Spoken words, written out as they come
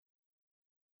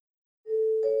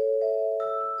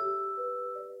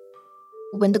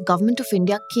when the government of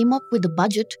India came up with the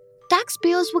budget,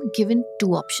 taxpayers were given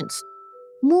two options: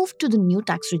 move to the new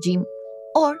tax regime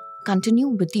or continue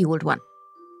with the old one.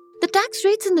 The tax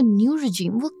rates in the new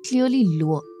regime were clearly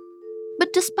lower.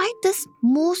 But despite this,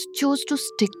 most chose to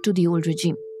stick to the old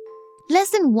regime.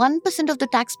 Less than 1% of the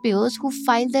taxpayers who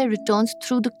filed their returns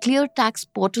through the Clear Tax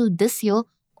portal this year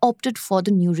opted for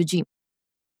the new regime.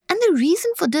 And the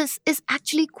reason for this is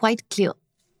actually quite clear.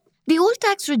 The old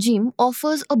tax regime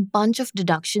offers a bunch of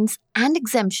deductions and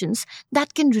exemptions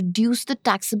that can reduce the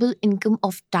taxable income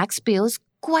of taxpayers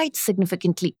quite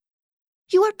significantly.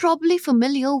 You are probably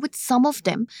familiar with some of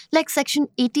them, like Section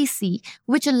 80C,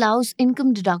 which allows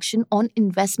income deduction on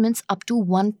investments up to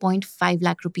 1.5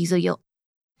 lakh rupees a year.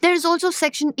 There is also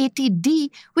Section 80D,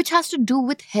 which has to do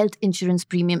with health insurance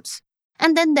premiums.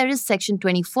 And then there is Section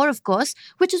 24, of course,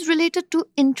 which is related to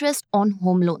interest on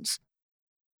home loans.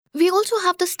 We also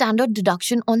have the standard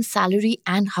deduction on salary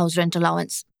and house rent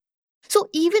allowance. So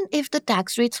even if the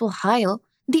tax rates were higher,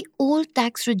 the old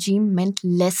tax regime meant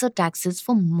lesser taxes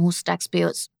for most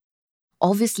taxpayers.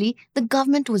 Obviously, the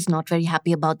government was not very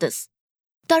happy about this.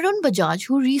 Tarun Bajaj,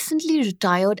 who recently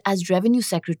retired as Revenue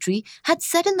Secretary, had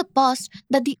said in the past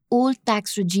that the old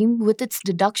tax regime with its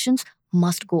deductions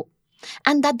must go,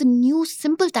 and that the new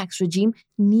simple tax regime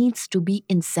needs to be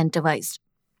incentivized.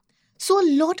 So a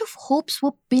lot of hopes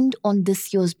were pinned on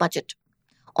this year's budget.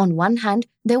 On one hand,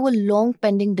 there were long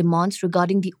pending demands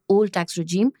regarding the old tax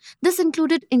regime. This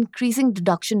included increasing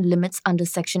deduction limits under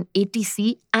Section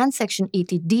 80C and Section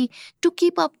 80D to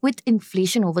keep up with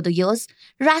inflation over the years,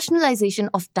 rationalization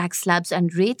of tax slabs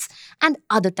and rates, and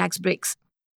other tax breaks.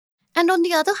 And on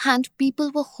the other hand, people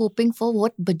were hoping for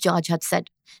what Bajaj had said,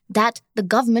 that the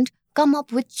government come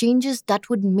up with changes that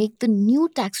would make the new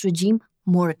tax regime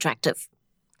more attractive.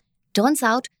 Turns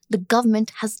out, the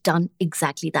government has done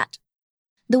exactly that.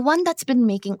 The one that's been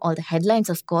making all the headlines,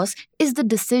 of course, is the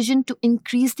decision to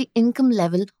increase the income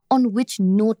level on which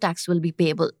no tax will be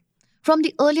payable. From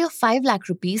the earlier 5 lakh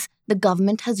rupees, the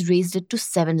government has raised it to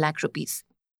 7 lakh rupees.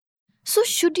 So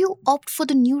should you opt for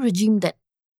the new regime then?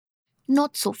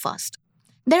 Not so fast.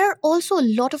 There are also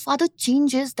a lot of other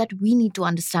changes that we need to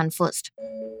understand first.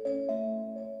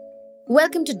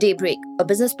 Welcome to Daybreak, a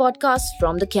business podcast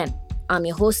from The Ken. I'm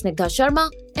your host Snigdha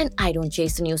Sharma, and I don't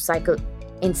chase the news cycle.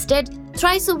 Instead,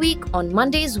 thrice a week on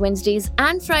Mondays, Wednesdays,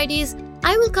 and Fridays,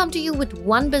 I will come to you with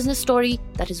one business story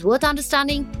that is worth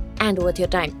understanding and worth your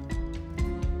time.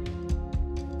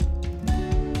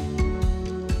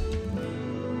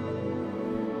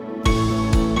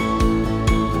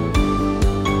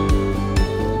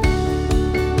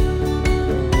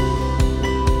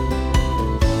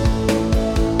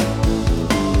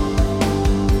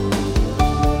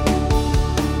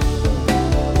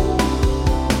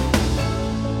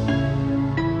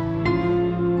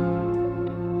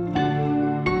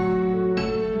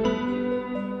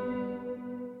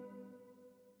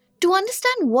 To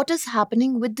understand what is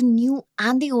happening with the new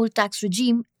and the old tax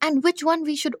regime and which one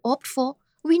we should opt for,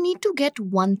 we need to get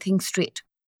one thing straight.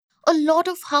 A lot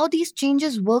of how these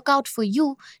changes work out for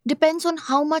you depends on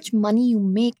how much money you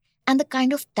make and the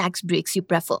kind of tax breaks you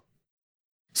prefer.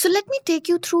 So let me take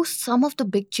you through some of the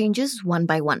big changes one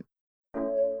by one.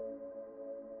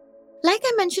 Like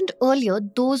I mentioned earlier,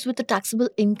 those with a taxable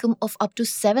income of up to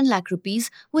 7 lakh rupees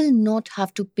will not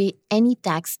have to pay any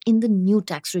tax in the new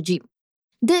tax regime.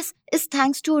 This is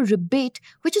thanks to a rebate,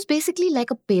 which is basically like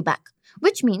a payback,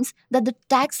 which means that the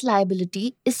tax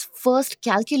liability is first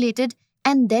calculated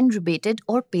and then rebated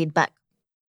or paid back.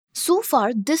 So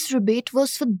far, this rebate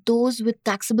was for those with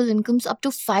taxable incomes up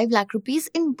to 5 lakh rupees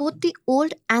in both the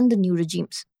old and the new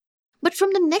regimes. But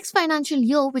from the next financial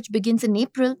year, which begins in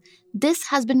April, this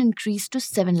has been increased to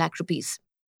 7 lakh rupees.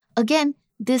 Again,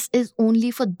 this is only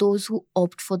for those who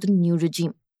opt for the new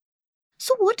regime.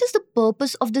 So what is the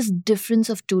purpose of this difference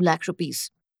of 2 lakh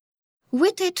rupees?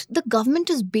 With it, the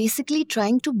government is basically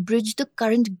trying to bridge the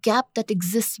current gap that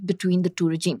exists between the two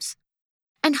regimes.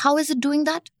 And how is it doing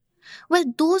that? Well,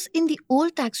 those in the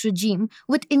old tax regime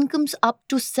with incomes up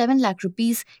to 7 lakh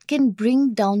rupees can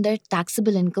bring down their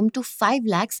taxable income to 5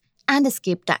 lakhs and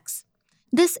escape tax.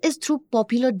 This is through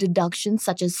popular deductions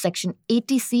such as Section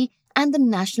 80C and the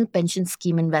National Pension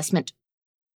Scheme investment.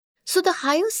 So the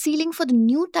higher ceiling for the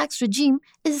new tax regime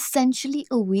is essentially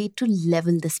a way to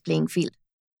level this playing field.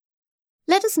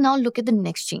 Let us now look at the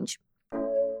next change.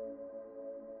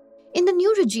 In the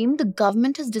new regime, the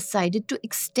government has decided to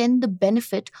extend the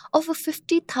benefit of a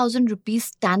 50,000 rupees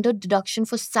standard deduction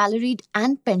for salaried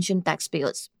and pension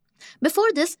taxpayers.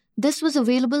 Before this was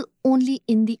available only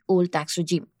in the old tax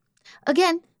regime.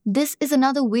 Again, this is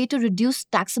another way to reduce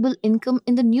taxable income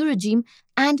in the new regime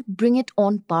and bring it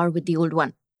on par with the old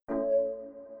one.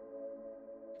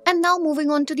 And now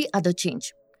moving on to the other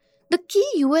change. The key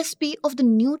USP of the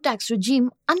new tax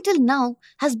regime until now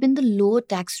has been the lower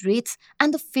tax rates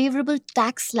and the favorable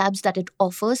tax slabs that it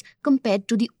offers compared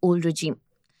to the old regime.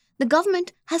 The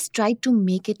government has tried to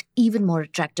make it even more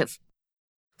attractive.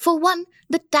 For one,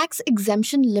 the tax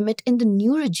exemption limit in the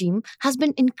new regime has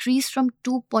been increased from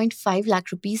 2.5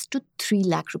 lakh rupees to 3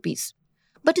 lakh rupees.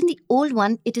 But in the old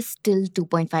one, it is still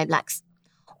 2.5 lakhs.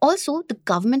 Also, the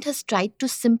government has tried to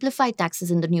simplify taxes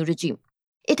in the new regime.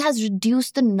 It has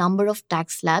reduced the number of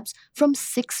tax slabs from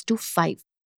 6 to 5.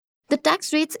 The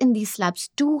tax rates in these slabs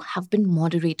too have been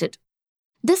moderated.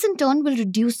 This in turn will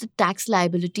reduce the tax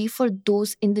liability for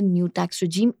those in the new tax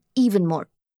regime even more.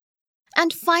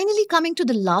 And finally, coming to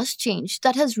the last change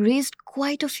that has raised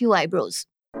quite a few eyebrows.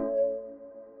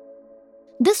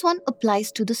 This one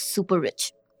applies to the super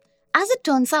rich. As it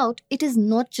turns out, it is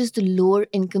not just the lower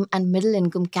income and middle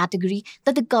income category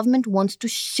that the government wants to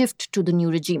shift to the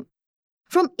new regime.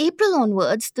 From April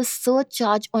onwards, the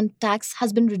surcharge on tax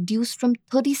has been reduced from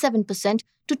 37%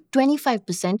 to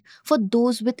 25% for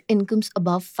those with incomes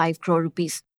above 5 crore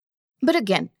rupees. But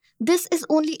again, this is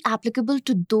only applicable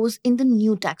to those in the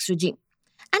new tax regime.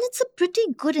 And it's a pretty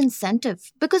good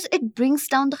incentive because it brings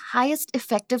down the highest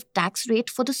effective tax rate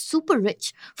for the super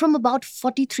rich from about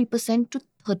 43% to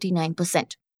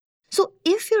 39%. So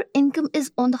if your income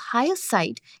is on the higher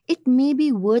side, it may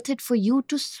be worth it for you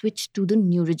to switch to the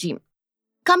new regime.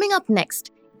 Coming up next,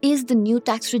 is the new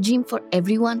tax regime for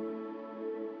everyone?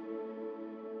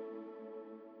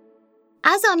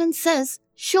 As Anand says,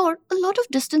 sure, a lot of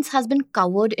distance has been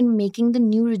covered in making the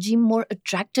new regime more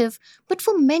attractive, but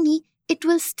for many, it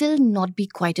will still not be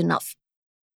quite enough.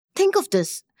 Think of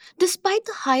this. Despite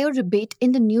the higher rebate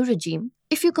in the new regime,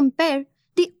 if you compare,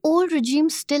 the old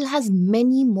regime still has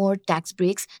many more tax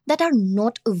breaks that are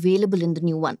not available in the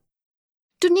new one.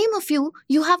 To name a few,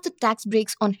 you have the tax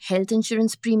breaks on health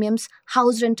insurance premiums,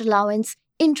 house rent allowance,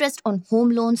 interest on home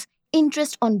loans,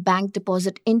 interest on bank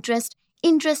deposit interest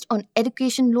on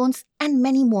education loans, and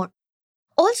many more.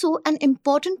 Also, an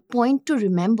important point to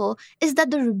remember is that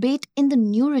the rebate in the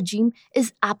new regime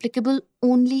is applicable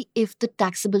only if the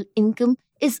taxable income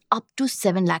is up to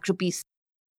 7 lakh rupees.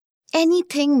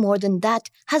 Anything more than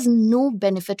that has no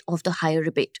benefit of the higher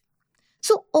rebate.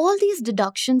 So all these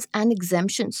deductions and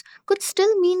exemptions could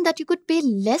still mean that you could pay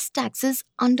less taxes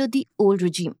under the old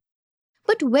regime.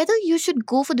 But whether you should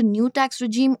go for the new tax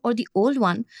regime or the old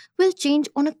one will change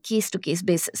on a case-to-case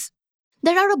basis.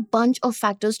 There are a bunch of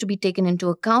factors to be taken into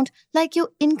account, like your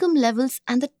income levels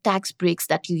and the tax breaks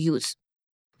that you use.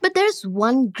 But there's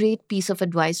one great piece of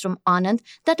advice from Anand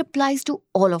that applies to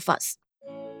all of us.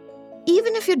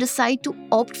 Even if you decide to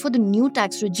opt for the new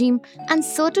tax regime and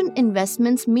certain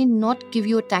investments may not give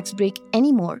you a tax break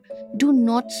anymore, do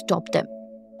not stop them.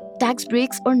 Tax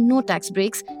breaks or no tax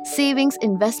breaks, savings,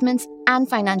 investments, and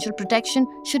financial protection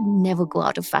should never go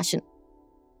out of fashion.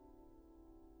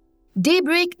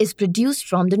 Daybreak is produced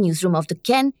from the newsroom of The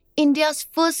Ken, India's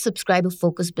first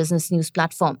subscriber-focused business news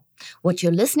platform. What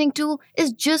you're listening to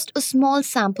is just a small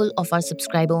sample of our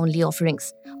subscriber-only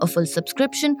offerings. A full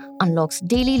subscription unlocks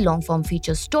daily long-form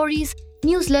feature stories,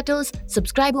 newsletters,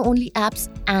 subscriber-only apps,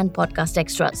 and podcast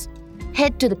extras.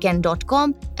 Head to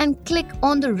theken.com and click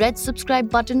on the red subscribe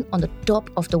button on the top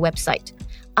of the website.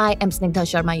 I am Snigdha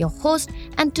Sharma, your host,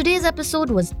 and today's episode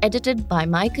was edited by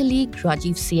my colleague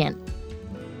Rajiv CN.